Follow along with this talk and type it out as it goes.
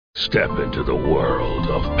Step into the world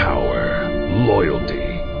of power, loyalty,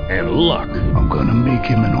 and luck. I'm gonna make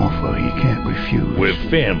him an offer he can't refuse. With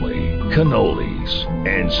family, cannolis,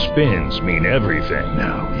 and spins mean everything.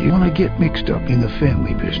 Now, you wanna get mixed up in the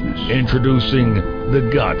family business. Introducing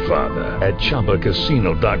The Godfather at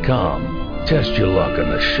ChumbaCasino.com. Test your luck in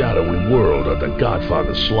the shadowy world of The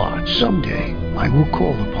Godfather slot. Someday, I will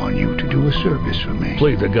call upon you to do a service for me.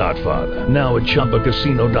 Play The Godfather now at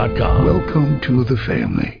ChumbaCasino.com. Welcome to the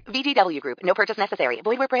family. VGW Group. No purchase necessary.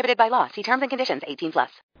 Void where prohibited by law. See terms and conditions. 18+.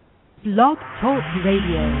 Blog Talk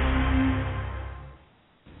Radio.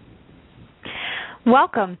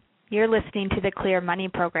 Welcome. You're listening to the Clear Money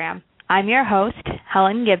Program. I'm your host,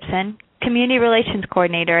 Helen Gibson, Community Relations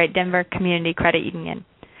Coordinator at Denver Community Credit Union.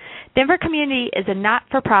 Denver Community is a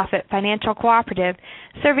not-for-profit financial cooperative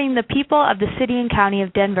serving the people of the city and county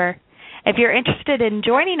of Denver. If you're interested in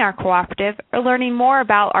joining our cooperative or learning more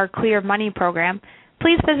about our Clear Money program,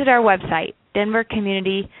 please visit our website,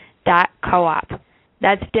 denvercommunity.coop.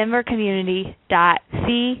 That's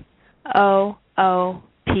denvercommunity.coop.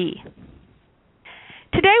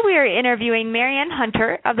 Today we are interviewing Marianne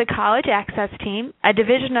Hunter of the College Access Team, a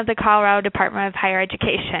division of the Colorado Department of Higher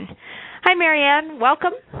Education. Hi, Marianne.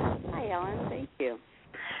 Welcome. Hi, Ellen. Thank you.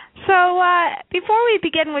 So before we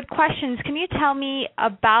begin with questions, can you tell me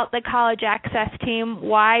about the College Access Team,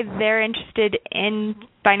 why they're interested in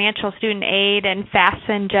financial student aid and FAFSA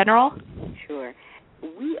in general? Sure.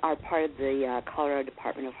 We are part of the Colorado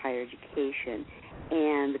Department of Higher Education,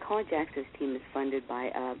 and the College Access Team is funded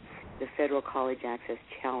by the Federal College Access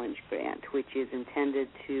Challenge Grant, which is intended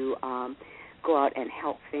to go out and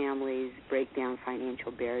help families break down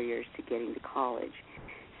financial barriers to getting to college.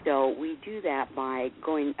 So we do that by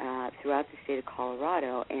going throughout the state of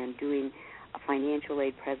Colorado and doing financial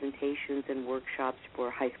aid presentations and workshops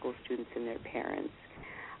for high school students and their parents.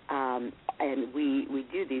 And we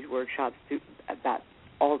do these workshops through about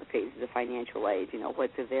all the phases of financial aid, you know,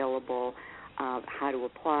 what's available, how to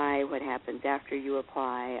apply, what happens after you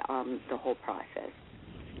apply, the whole process.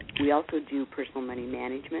 We also do personal money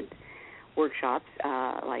management workshops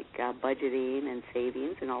like budgeting and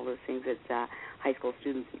savings and all those things that high school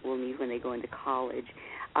students will need when they go into college.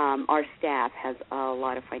 Our staff has a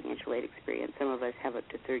lot of financial aid experience. Some of us have up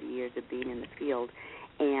to 30 years of being in the field,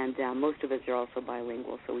 and most of us are also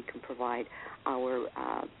bilingual, so we can provide our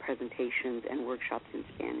presentations and workshops in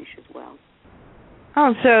Spanish as well.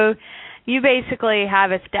 Oh, so you basically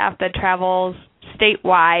have a staff that travels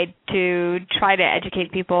statewide to try to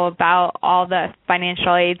educate people about all the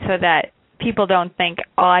financial aid so that people don't think,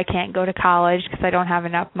 oh, I can't go to college because I don't have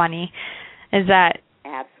enough money. Is that?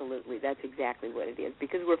 Absolutely. That's exactly what it is,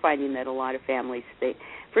 because we're finding that a lot of families,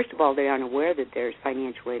 first of all, they aren't aware that there's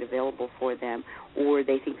financial aid available for them, or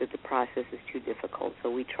they think that the process is too difficult. So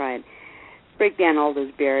we try and break down all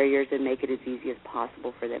those barriers and make it as easy as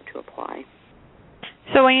possible for them to apply.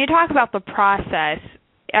 So when you talk about the process,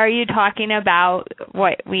 are you talking about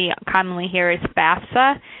what we commonly hear as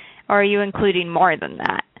FAFSA, or are you including more than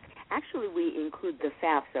that? Actually, we include the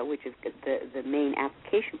FAFSA, which is the main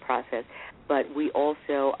application process, but we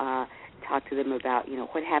also talk to them about, you know,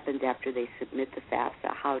 what happens after they submit the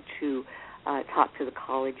FAFSA, how to talk to the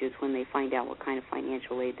colleges when they find out what kind of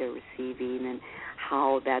financial aid they're receiving, and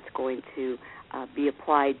how that's going to be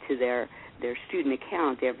applied to their student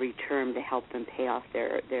account every term to help them pay off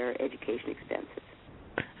their education expenses.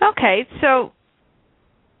 Okay, so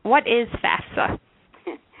what is FAFSA?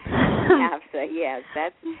 FAFSA, yes.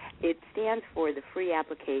 It stands for the Free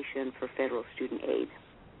Application for Federal Student Aid.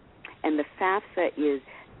 And the FAFSA is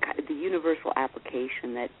the universal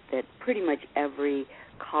application that pretty much every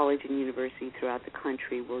college and university throughout the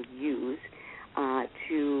country will use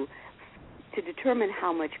to determine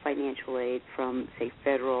how much financial aid from, say,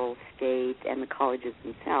 federal, state, and the colleges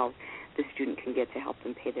themselves the student can get to help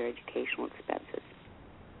them pay their educational expenses.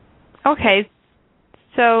 Okay.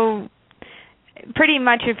 So pretty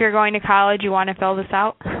much if you're going to college, you want to fill this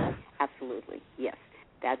out? Absolutely, yes.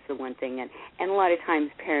 That's the one thing. And a lot of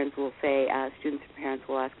times parents will say, students and parents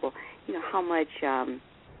will ask, well, you know, how much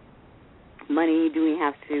money do we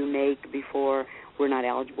have to make before we're not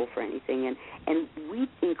eligible for anything? And we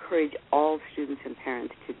encourage all students and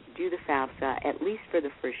parents to do the FAFSA at least for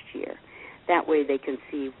the first year. That way they can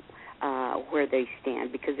see where they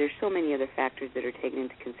stand, because there's so many other factors that are taken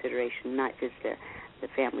into consideration, not just the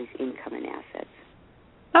family's income and assets.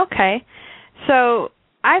 Okay. So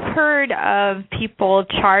I've heard of people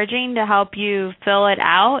charging to help you fill it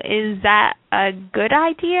out. Is that a good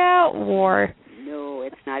idea, or? No,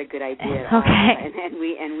 it's not a good idea at all. Okay.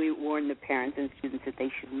 And we warn the parents and students that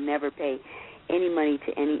they should never pay any money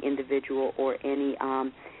to any individual or any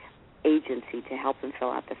agency to help them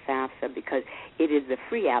fill out the FAFSA, because it is the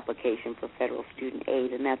free application for federal student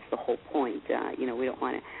aid, and that's the whole point. We don't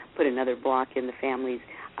want to put another block in the family's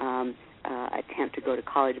attempt to go to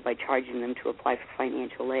college by charging them to apply for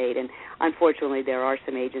financial aid. And unfortunately, there are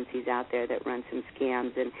some agencies out there that run some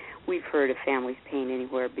scams, and we've heard of families paying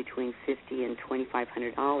anywhere between $50 and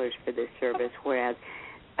 $2,500 for this service, whereas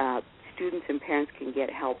students and parents can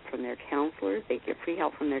get help from their counselors. They get free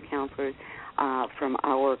help from their counselors, from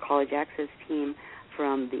our college access team,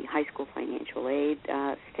 from the high school financial aid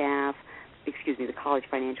staff, the college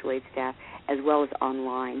financial aid staff, as well as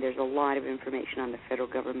online. There's a lot of information on the federal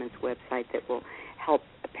government's website that will help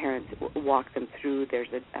parents walk them through.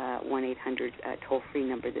 There's a 1-800 toll-free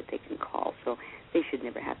number that they can call, so they should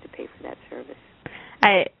never have to pay for that service.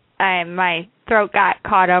 My throat got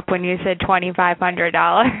caught up when you said $2,500.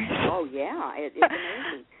 Oh yeah, it's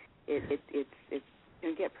amazing. It's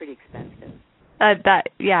going to get pretty expensive.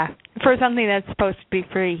 For something that's supposed to be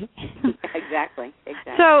free. Exactly.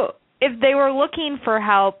 So if they were looking for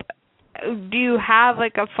help, do you have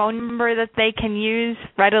like a phone number that they can use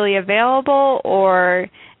readily available, or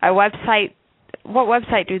a website? What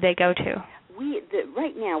website do they go to?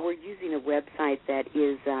 Right now we're using a website that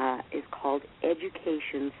is called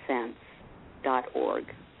educationsense.org.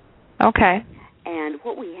 Okay. And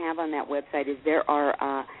what we have on that website is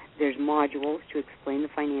there's modules to explain the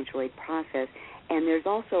financial aid process, and there's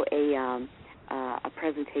also a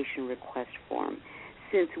presentation request form.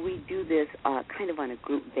 Since we do this kind of on a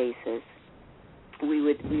group basis, we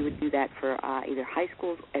would do that for either high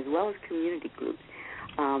schools as well as community groups.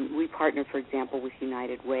 We partner, for example, with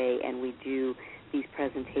United Way, and we do these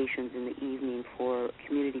presentations in the evening for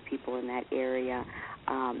community people in that area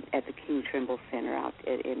at the King Trimble Center out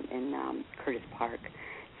in Curtis Park.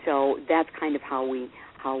 So that's kind of how we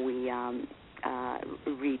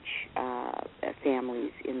reach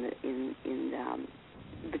families in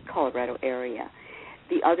the Colorado area.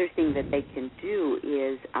 The other thing that they can do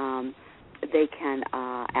is they can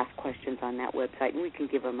ask questions on that website, and we can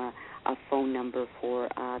give them a phone number for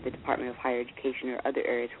the Department of Higher Education or other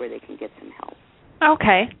areas where they can get some help.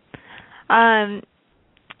 Okay.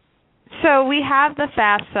 So we have the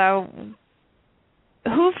FAFSA.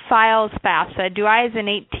 Who files FAFSA? Do I, as an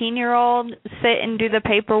 18-year-old, sit and do the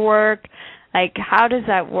paperwork? Like, how does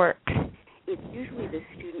that work? It's usually the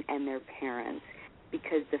student and their parents,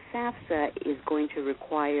 because the FAFSA is going to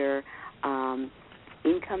require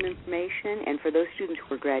income information, and for those students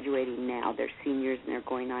who are graduating now, they're seniors and they're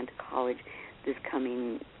going on to college this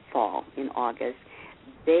coming fall in August,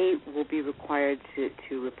 they will be required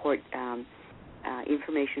to report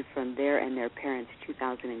information from their and their parents'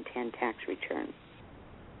 2010 tax return.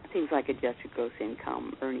 Things like adjusted gross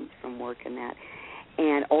income, earnings from work, and that.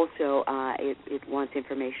 And also, it wants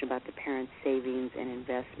information about the parents' savings and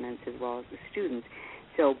investments as well as the students.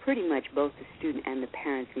 So pretty much both the student and the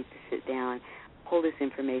parents need to sit down, pull this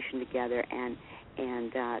information together, and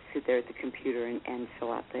sit there at the computer and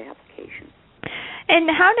fill out the application. And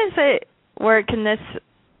how does it work in this?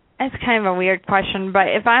 It's kind of a weird question, but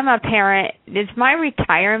if I'm a parent, is my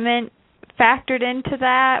retirement factored into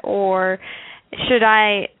that, or should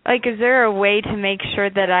I, is there a way to make sure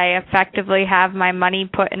that I effectively have my money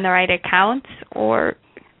put in the right accounts, or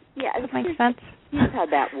does that make sense? Here's how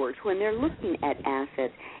that works. When they're looking at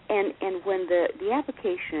assets, and when the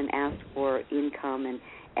application asks for income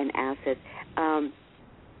and assets,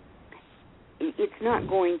 it's not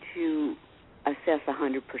going to assess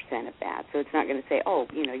 100% of that. So it's not going to say,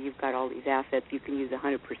 you've got all these assets, you can use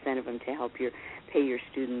 100% of them to help pay your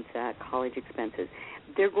students' college expenses.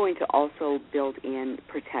 They're going to also build in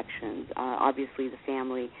protections. Obviously, the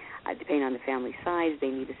family, depending on the family size, they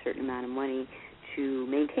need a certain amount of money to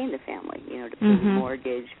maintain the family, to pay the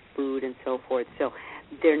mortgage, food, and so forth. So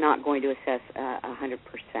they're not going to assess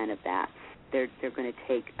 100% of that. They're going to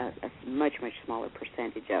take a much, much smaller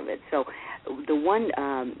percentage of it. So the one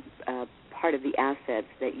part of the assets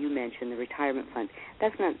that you mentioned, the retirement funds,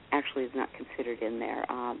 that's not actually is not considered in there.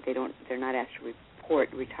 They're not asked to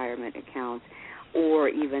report retirement accounts or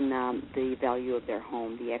even the value of their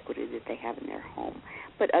home, the equity that they have in their home.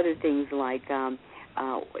 But other things like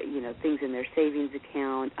things in their savings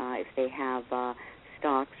account, if they have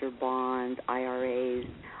stocks or bonds, IRAs,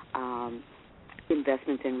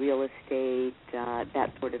 investments in real estate,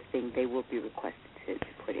 that sort of thing, they will be requested to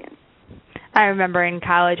put in. I remember in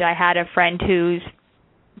college I had a friend whose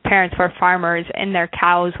parents were farmers and their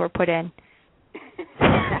cows were put in.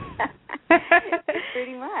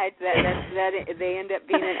 Pretty much. That they end up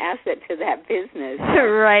being an asset to that business.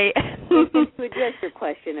 Right. To address your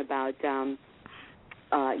question about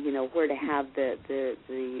where to have the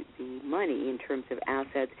money in terms of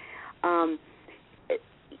assets, The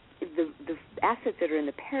assets that are in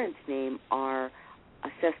the parent's name are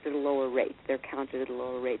assessed at a lower rate. They're counted at a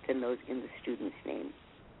lower rate than those in the student's name.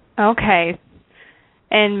 Okay.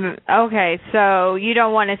 So you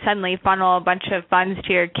don't want to suddenly funnel a bunch of funds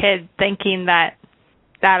to your kid thinking that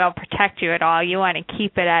that'll protect you at all. You want to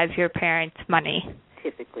keep it as your parents' money.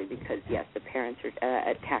 Typically, because, yes, the parents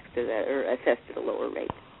are taxed or assessed at a lower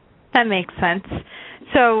rate. That makes sense.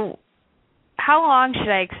 So how long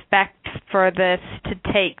should I expect for this to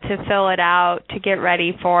take to fill it out, to get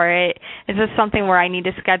ready for it? Is this something where I need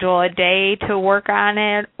to schedule a day to work on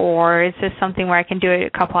it, or is this something where I can do it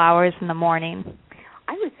a couple hours in the morning?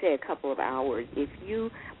 I would say a couple of hours. If you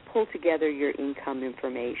pull together your income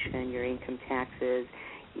information, your income taxes,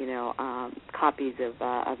 copies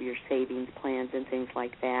of your savings plans and things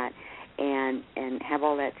like that, and have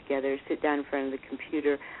all that together, sit down in front of the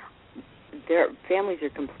computer. Their families are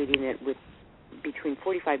completing it with between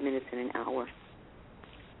 45 minutes and an hour.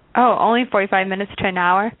 Oh, only 45 minutes to an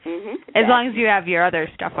hour? Mm-hmm. As long as you have your other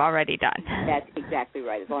stuff already done. That's exactly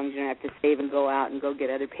right. As long as you don't have to save and go out and go get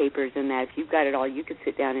other papers and that. If you've got it all, you could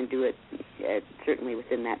sit down and do it certainly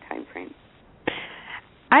within that time frame.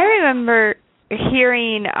 I remember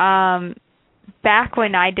hearing back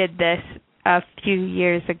when I did this a few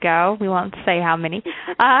years ago, we won't say how many,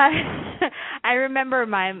 I remember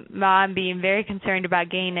my mom being very concerned about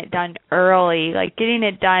getting it done early, like getting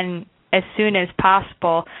it done as soon as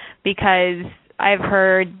possible, because I've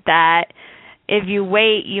heard that if you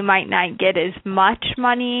wait, you might not get as much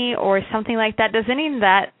money or something like that. Does any of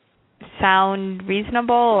that sound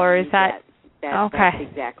reasonable, or is that okay? That's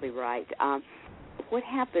exactly right. What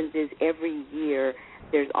happens is every year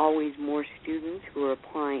there's always more students who are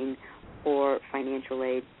applying for financial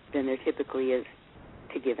aid than there typically is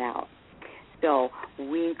to give out. So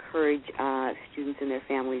we encourage students and their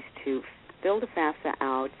families to fill the FAFSA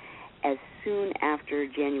out as soon after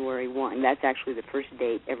January 1. That's actually the first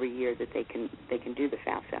date every year that they can do the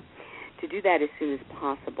FAFSA. To do that as soon as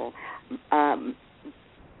possible.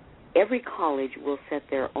 Every college will set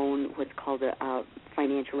their own what's called a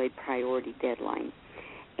financial aid priority deadline.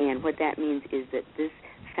 And what that means is that this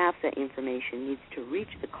FAFSA information needs to reach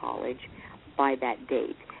the college by that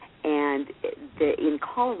date. And in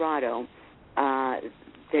Colorado,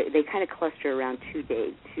 they kind of cluster around two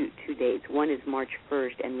dates. One is March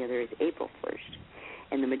 1st and the other is April 1st.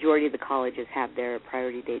 And the majority of the colleges have their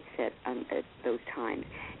priority dates set at those times.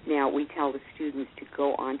 Now, we tell the students to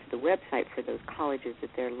go onto the website for those colleges that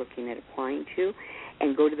they're looking at applying to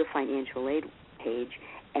and go to the financial aid page,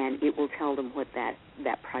 and it will tell them what that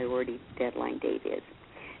priority deadline date is.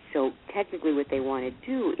 So technically what they want to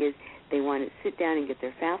do is they want to sit down and get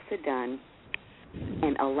their FAFSA done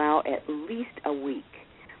and allow at least a week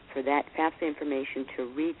for that FAFSA information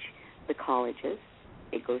to reach the colleges.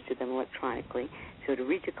 It goes to them electronically. So to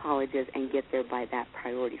reach the colleges and get there by that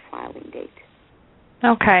priority filing date.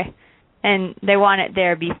 Okay. And they want it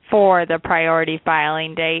there before the priority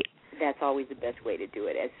filing date. That's always the best way to do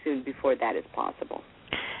it, as soon before that as possible.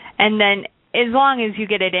 And then as long as you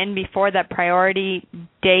get it in before that priority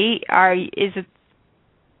date, is it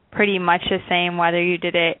pretty much the same whether you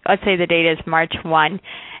did it, let's say the date is March 1,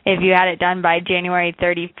 if you had it done by January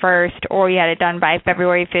 31st or you had it done by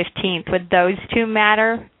February 15th, would those two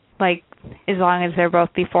matter, like as long as they're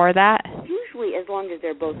both before that? Usually as long as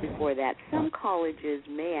they're both before that. Some colleges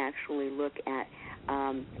may actually look at,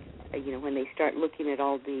 when they start looking at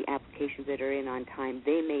all the applications that are in on time,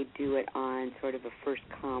 they may do it on sort of a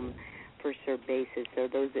first-come, first-served basis. So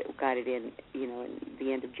those that got it in, in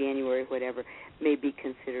the end of January, whatever, may be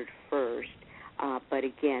considered first. But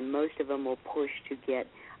again, most of them will push to get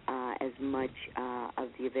as much of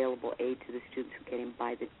the available aid to the students who get in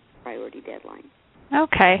by the priority deadline.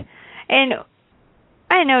 Okay. And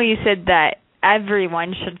I know you said that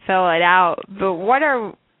everyone should fill it out, but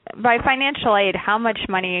by financial aid, how much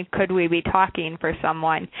money could we be talking for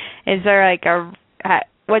someone? Is there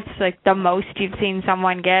what's the most you've seen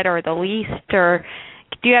someone get, or the least, or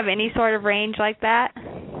do you have any sort of range like that?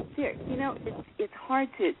 Sure. It's hard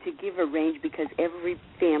to give a range because every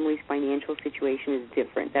family's financial situation is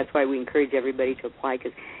different. That's why we encourage everybody to apply,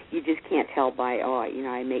 because you just can't tell by,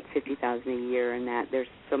 I make $50,000 a year and that there's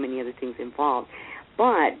so many other things involved.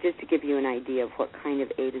 But just to give you an idea of what kind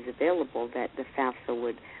of aid is available that the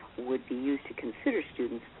FAFSA would be used to consider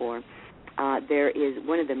students for, there is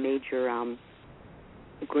one of the major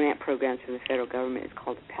grant programs from the federal government is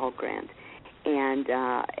called a Pell Grant. And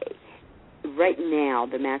right now,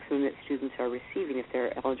 the maximum that students are receiving, if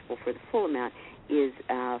they're eligible for the full amount, is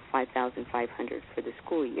 $5,500 for the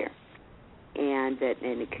school year. And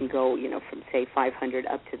it can go, from, say,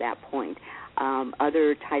 $500 up to that point.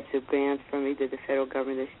 Other types of grants from either the federal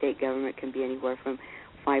government or the state government can be anywhere from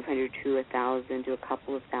 $500 to $1,000 to a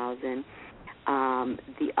couple of thousand.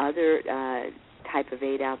 The other type of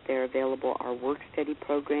aid out there available are work-study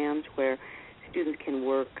programs where students can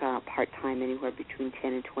work part-time anywhere between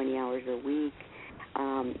 10 and 20 hours a week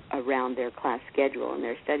around their class schedule and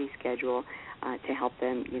their study schedule to help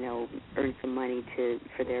them, earn some money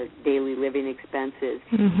for their daily living expenses.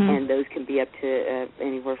 And those can be up to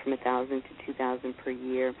anywhere from $1,000 to $2,000 per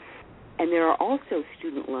year. And there are also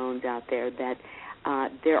student loans out there that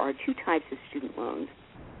there are two types of student loans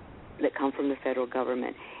that come from the federal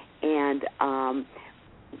government. And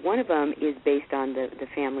one of them is based on the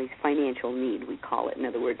family's financial need, we call it. In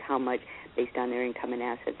other words, how much, based on their income and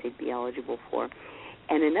assets, they'd be eligible for.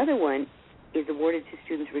 And another one is awarded to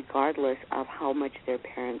students regardless of how much their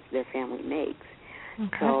family makes.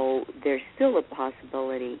 Okay. So there's still a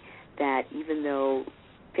possibility that even though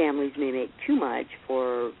families may make too much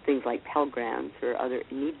for things like Pell Grants or other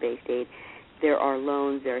need-based aid, there are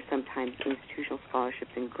loans, there are sometimes institutional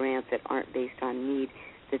scholarships and grants that aren't based on need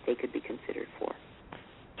that they could be considered for.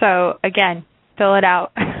 So, again, fill it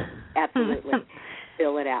out. Absolutely.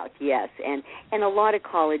 Fill it out, yes. And a lot of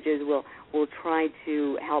colleges will try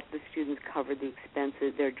to help the students cover the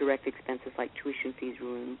expenses, their direct expenses like tuition fees,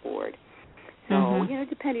 room and board. So,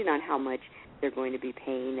 depending on how much they're going to be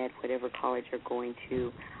paying at whatever college they're going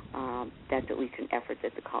to, that's at least an effort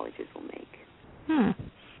that the colleges will make.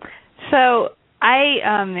 So I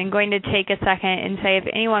am going to take a second and say if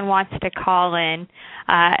anyone wants to call in,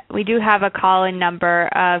 we do have a call-in number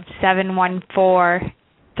of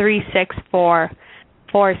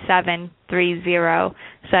 714-364-4730.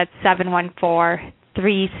 So that's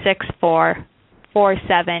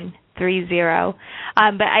 714-364-4730.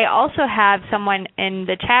 But I also have someone in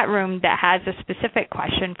the chat room that has a specific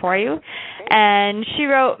question for you. And she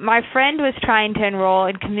wrote, my friend was trying to enroll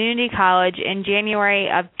in community college in January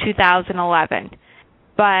of 2011,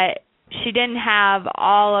 but she didn't have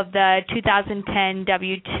all of the 2010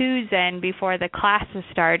 W-2s in before the classes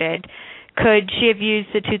started. Could she have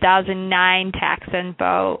used the 2009 tax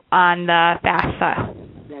info on the FAFSA?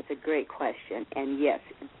 That's a great question. And, yes,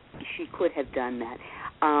 she could have done that.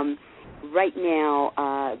 Right now,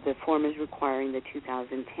 the form is requiring the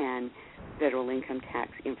 2010 federal income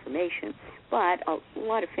tax information. But a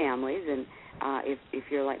lot of families, and if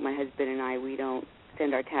you're like my husband and I, we don't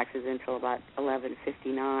send our taxes until about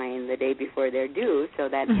 11:59 the day before they're due, so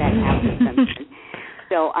that happens sometimes.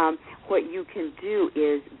 So what you can do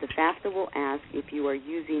is the FAFSA will ask if you are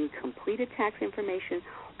using completed tax information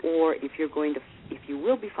or if you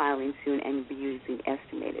will be filing soon and be using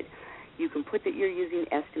estimated. You can put that you're using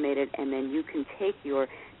estimated, and then you can take your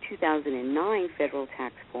 2009 federal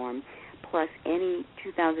tax form plus any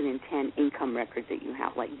 2010 income records that you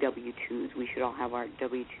have, like W-2s. We should all have our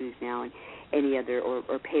W-2s now, and any other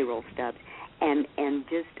or payroll stubs, and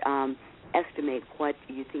just estimate what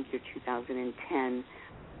you think your 2010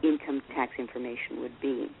 income tax information would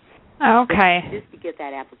be. Okay. Just to get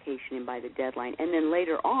that application in by the deadline. And then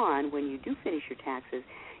later on, when you do finish your taxes,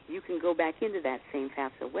 you can go back into that same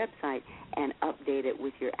FAFSA website and update it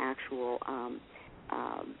with your actual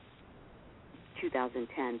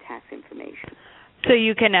 2010 tax information. So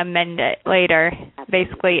you can amend it later, Absolutely.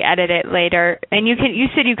 Basically edit it later. And you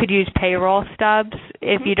said you could use payroll stubs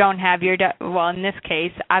if you don't have your, in this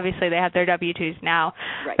case, obviously they have their W-2s now,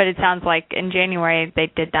 right. But it sounds like in January they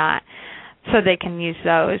did that, so they can use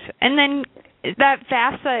those. And then that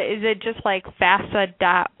FAFSA, is it just like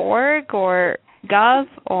FAFSA.org or Gov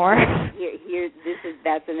or?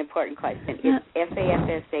 That's an important question. It's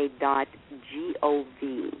FAFSA.gov.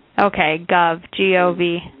 Okay, Gov,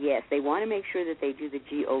 G-O-V. Yes, they want to make sure that they do the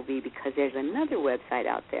G-O-V because there's another website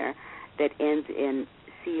out there that ends in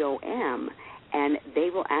C-O-M, and they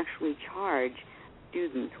will actually charge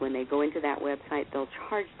students when they go into that website. They'll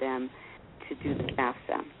charge them to do the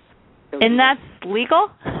FAFSA. So and that's legal?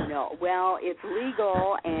 No. Well, it's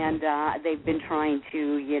legal, and they've been trying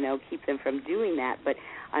to, keep them from doing that. But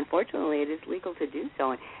unfortunately, it is legal to do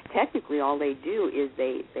so. And technically, all they do is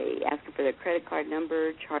they ask them for their credit card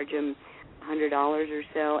number, charge them $100 or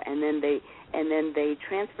so, and then they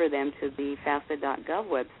transfer them to the FAFSA.gov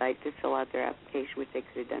website to fill out their application, which they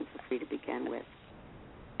could have done for free to begin with.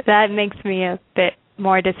 That makes me a bit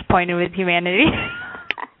more disappointed with humanity.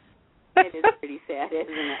 It is pretty sad,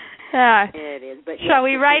 isn't it? Yeah. It is. But shall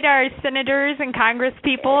we write our senators and Congress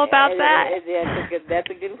people about that? That's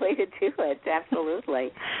a good way to do it.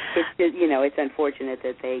 Absolutely. It's just, it's unfortunate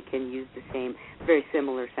that they can use the same, very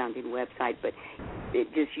similar sounding website, but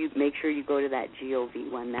you make sure you go to that GOV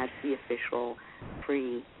one. That's the official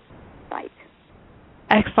free site.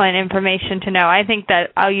 excellent information to know. I think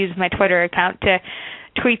that I'll use my Twitter account to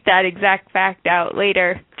tweet that exact fact out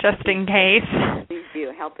later, just in case. Please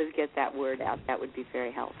do. Help us get that word out. That would be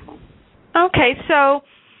very helpful. Okay, so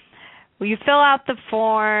you fill out the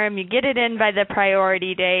form, you get it in by the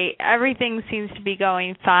priority date, everything seems to be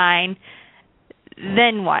going fine.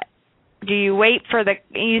 Then what? Do you wait for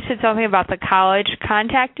you said something about the college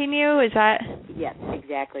contacting you, is that? Yes,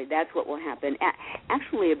 exactly. That's what will happen.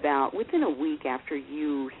 Actually, about within a week after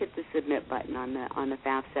you hit the submit button on the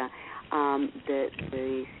FAFSA,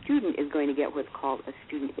 the student is going to get what's called a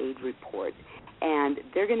student aid report, and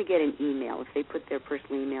they're going to get an email. If they put their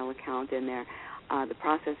personal email account in there, the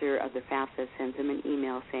processor of the FAFSA sends them an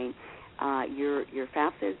email saying, your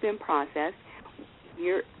FAFSA has been processed.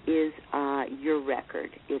 Here is your record.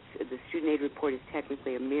 The student aid report is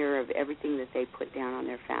technically a mirror of everything that they put down on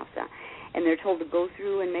their FAFSA. And they're told to go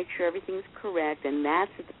through and make sure everything's correct, and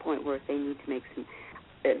that's at the point where if they need to make some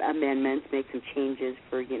amendments, make some changes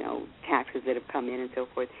for, taxes that have come in and so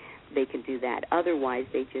forth, they can do that. Otherwise,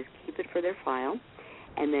 they just keep it for their file.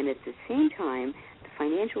 And then at the same time, the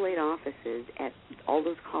financial aid offices at all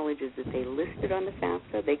those colleges that they listed on the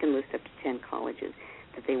FAFSA, they can list up to 10 colleges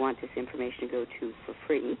that they want this information to go to for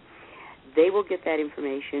free. They will get that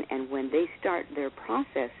information, and when they start their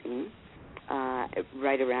processing,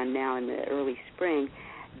 right around now in the early spring,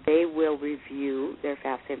 they will review their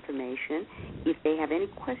FAFSA information. If they have any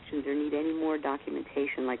questions or need any more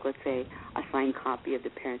documentation, like let's say a signed copy of the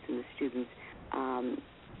parents and the students'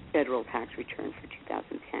 federal tax return for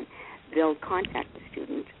 2010, they'll contact the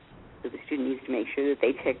student. So the student needs to make sure that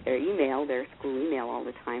they check their email, their school email all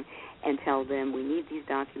the time, and tell them we need these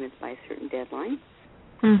documents by a certain deadline.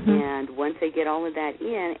 Mm-hmm. And once they get all of that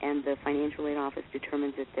in and the financial aid office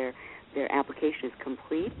determines that their application is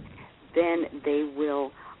complete, then they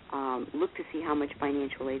will look to see how much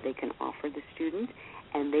financial aid they can offer the student,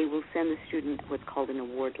 and they will send the student what's called an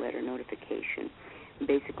award letter notification.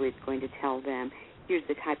 Basically, it's going to tell them, here's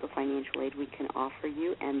the type of financial aid we can offer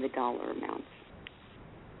you and the dollar amounts.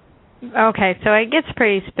 Okay, so it gets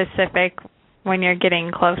pretty specific when you're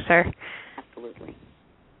getting closer. Absolutely.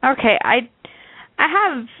 Okay,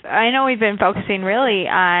 I know we've been focusing really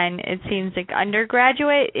on, it seems like,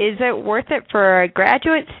 undergraduate. Is it worth it for a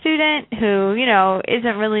graduate student who,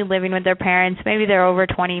 isn't really living with their parents? Maybe they're over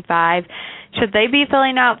 25. Should they be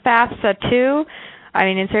filling out FAFSA too? I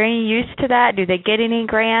mean, is there any use to that? Do they get any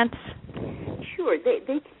grants? Sure, they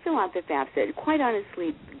can fill out the FAFSA. Quite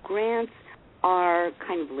honestly, grants are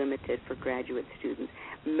kind of limited for graduate students.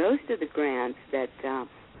 Most of the grants that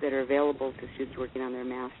are available to students working on their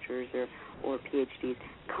master's or PhDs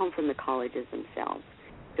come from the colleges themselves.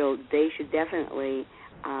 So they should definitely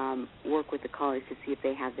work with the college to see if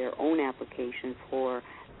they have their own application for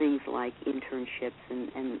things like internships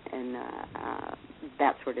and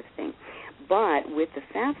that sort of thing. But with the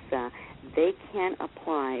FAFSA, they can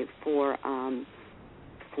apply for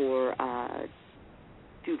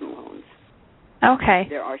student loans. Okay.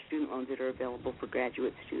 There are student loans that are available for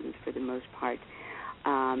graduate students for the most part.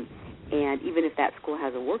 And even if that school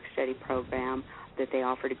has a work-study program that they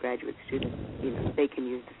offer to graduate students, they can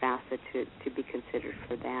use the FAFSA to be considered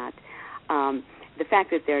for that. The fact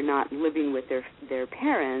that they're not living with their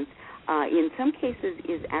parents, in some cases,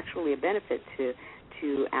 is actually a benefit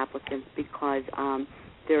to applicants because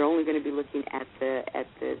they're only going to be looking at the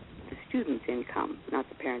student's income, not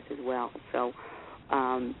the parents as well. So,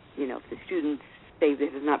 if the students say they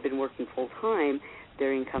have not been working full time,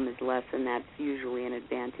 their income is less, and that's usually an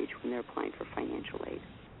advantage when they're applying for financial aid.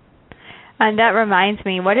 And that reminds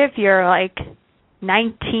me, what if you're like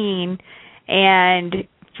 19 and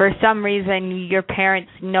for some reason your parents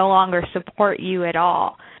no longer support you at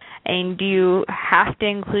all? And do you have to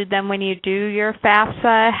include them when you do your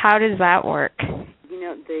FAFSA? How does that work?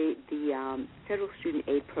 The federal student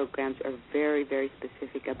aid programs are very, very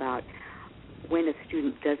specific about when a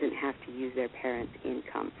student doesn't have to use their parents'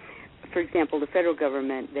 income. For example, the federal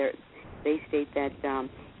government, they state that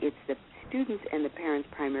it's the students and the parents'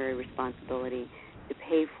 primary responsibility to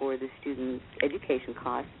pay for the student's education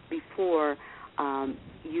costs before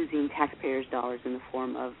using taxpayers' dollars in the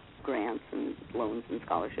form of grants and loans and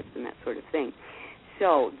scholarships and that sort of thing.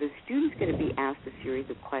 So the student's going to be asked a series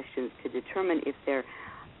of questions to determine if they're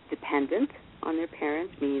dependent on their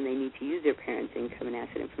parents, meaning they need to use their parents' income and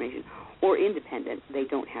asset information, or independent, they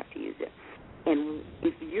don't have to use it. And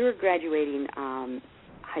if you're a graduating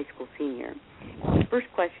high school senior, the first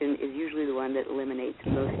question is usually the one that eliminates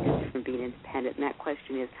most students from being independent, and that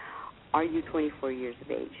question is, are you 24 years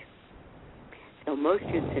of age? So most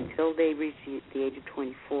students, until they reach the age of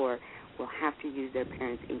 24, will have to use their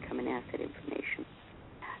parents' income and asset information.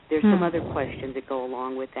 There's some other questions that go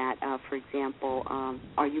along with that. For example,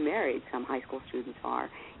 are you married? Some high school students are.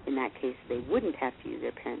 In that case, they wouldn't have to use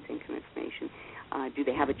their parents' income information. Do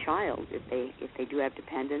they have a child? If they do have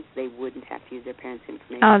dependents, they wouldn't have to use their parents'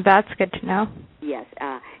 information. Oh, that's good to know. Yes.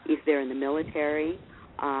 If they're in the military,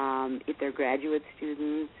 if they're graduate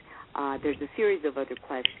students, there's a series of other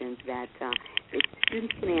questions that if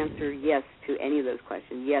students can answer yes to any of those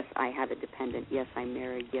questions, yes, I have a dependent, yes, I'm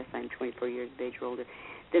married, yes, I'm 24 years of age or older,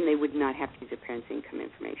 then they would not have to use their parents' income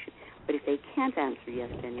information. But if they can't answer yes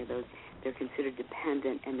to any of those, they're considered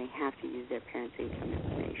dependent and they have to use their parents' income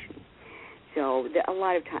information. So a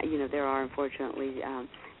lot of times, there are unfortunately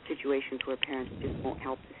situations where parents just won't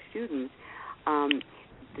help the students.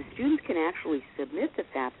 The students can actually submit the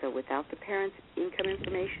FAFSA without the parents' income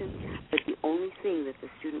information, but the only thing that the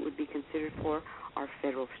student would be considered for are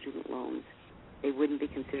federal student loans. They wouldn't be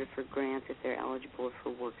considered for grants if they're eligible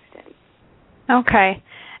for work study. Okay.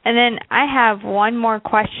 And then I have one more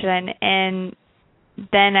question, and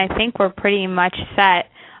then I think we're pretty much set,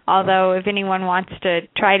 although if anyone wants to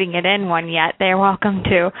try to get in one yet, they're welcome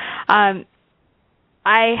to.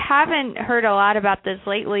 I haven't heard a lot about this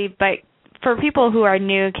lately, but for people who are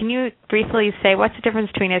new, can you briefly say what's the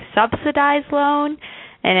difference between a subsidized loan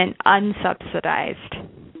and an unsubsidized?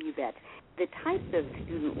 You bet. The types of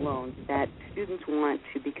student loans that students want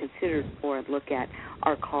to be considered for and look at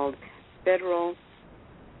are called federal,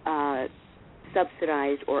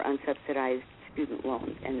 subsidized, or unsubsidized student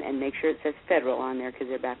loans. And make sure it says federal on there because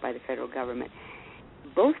they're backed by the federal government.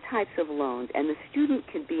 Both types of loans, and the student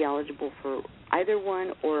can be eligible for either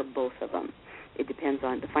one or both of them. It depends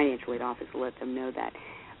on the financial aid office will let them know that.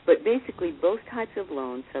 But basically, both types of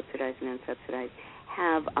loans, subsidized and unsubsidized,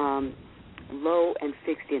 have low and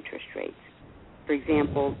fixed interest rates. For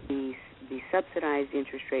example, the subsidized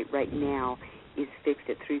interest rate right now is fixed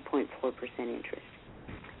at 3.4% interest,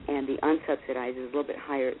 and the unsubsidized is a little bit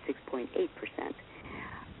higher at 6.8%,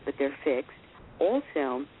 but they're fixed.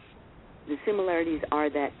 Also, the similarities are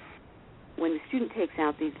that when the student takes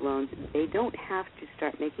out these loans, they don't have to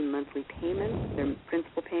start making monthly payments, their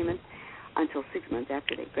principal payments, until 6 months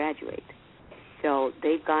after they graduate. So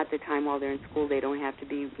they've got the time while they're in school. They don't have to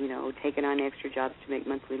be, taking on extra jobs to make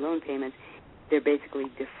monthly loan payments. They're basically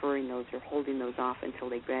deferring those or holding those off until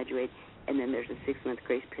they graduate, and then there's a 6-month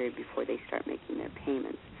grace period before they start making their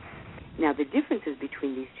payments. Now, the differences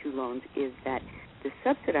between these two loans is that the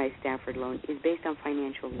subsidized Stafford loan is based on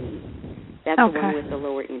financial need. That's the one with the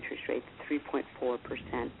lower interest rate, the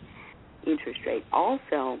 3.4% interest rate.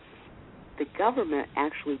 Also, the government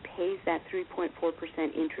actually pays that 3.4%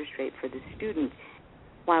 interest rate for the student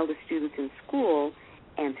while the student's in school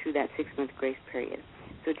and through that 6-month grace period.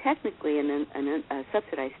 So technically, in a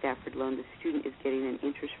subsidized Stafford loan, the student is getting an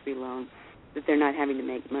interest-free loan that they're not having to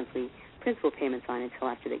make monthly principal payments on until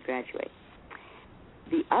after they graduate.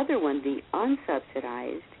 The other one, the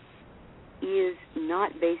unsubsidized, is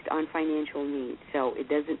not based on financial need. So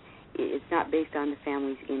it's not based on the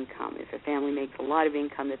family's income. If a family makes a lot of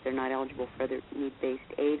income that they're not eligible for the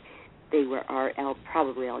need-based aid, they are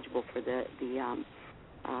probably eligible for the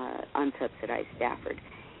unsubsidized Stafford.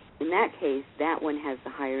 In that case, that one has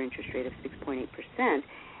the higher interest rate of 6.8%,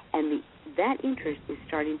 and that interest is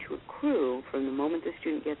starting to accrue from the moment the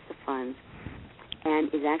student gets the funds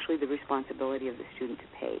and is actually the responsibility of the student to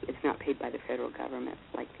pay. It's not paid by the federal government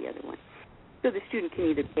like the other one. So the student can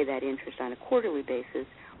either pay that interest on a quarterly basis,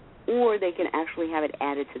 or they can actually have it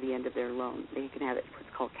added to the end of their loan. They can have it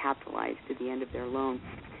what's called capitalized to the end of their loan.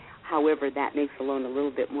 However, that makes the loan a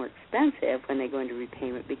little bit more expensive when they go into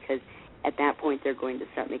repayment because at that point they're going to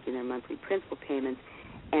start making their monthly principal payments,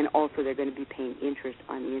 and also they're going to be paying interest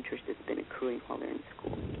on the interest that's been accruing while they're in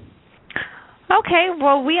school. Okay,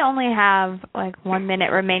 well, we only have 1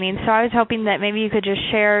 minute remaining, so I was hoping that maybe you could just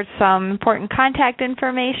share some important contact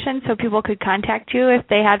information so people could contact you if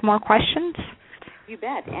they had more questions. You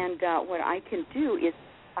bet, and what I can do is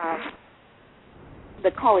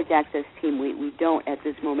the College Access team, we don't at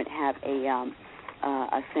this moment have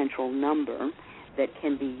a central number that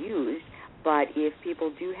can be used, but if people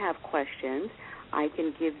do have questions, I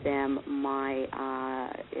can give them my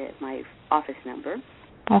office number.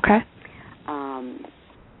 Okay.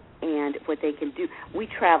 And what they can do, we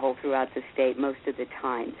travel throughout the state most of the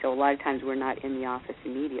time, so a lot of times we're not in the office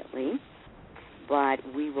immediately, but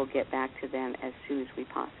we will get back to them as soon as we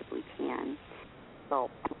possibly can. So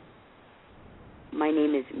my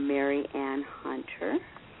name is Mary Ann Hunter.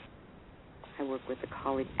 I work with the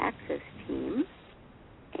College Access team,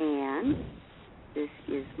 and this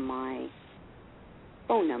is my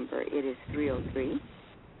phone number. It is 303-866-2066.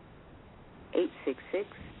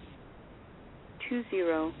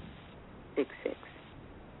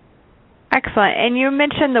 Excellent. And you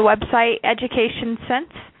mentioned the website Education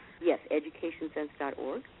Sense? Yes,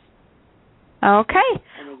 educationsense.org. Okay.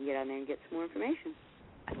 And they can get on there and get some more information.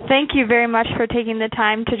 Thank you very much for taking the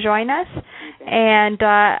time to join us. And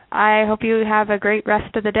I hope you have a great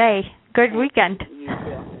rest of the day. Good weekend. You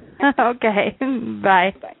too. Okay.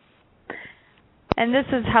 Bye. Bye. And this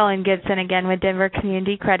is Helen Gibson again with Denver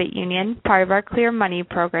Community Credit Union, part of our Clear Money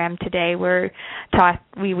program. Today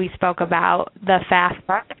we spoke about the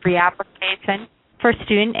FAFSA, the free application for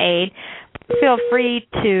student aid. Feel free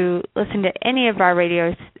to listen to any of our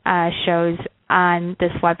radio shows on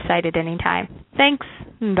this website at any time. Thanks.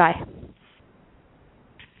 Bye.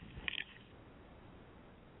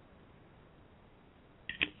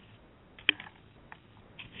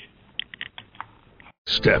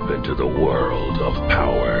 Step into the world of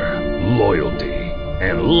power, loyalty,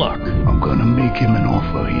 and luck. I'm gonna make him an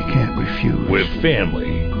offer he can't refuse. With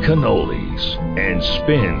family, cannolis, and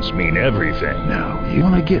spins mean everything. Now, you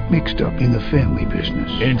wanna get mixed up in the family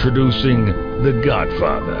business. Introducing The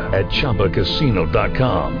Godfather at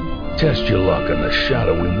ChumbaCasino.com. Test your luck in the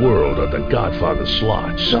shadowy world of The Godfather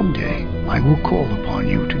slot. Someday, I will call upon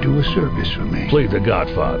you to do a service for me. Play The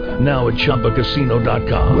Godfather now at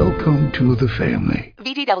ChumbaCasino.com. Welcome to the family.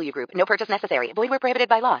 VGW Group. No purchase necessary. Void where prohibited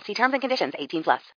by law. See terms and conditions. 18+.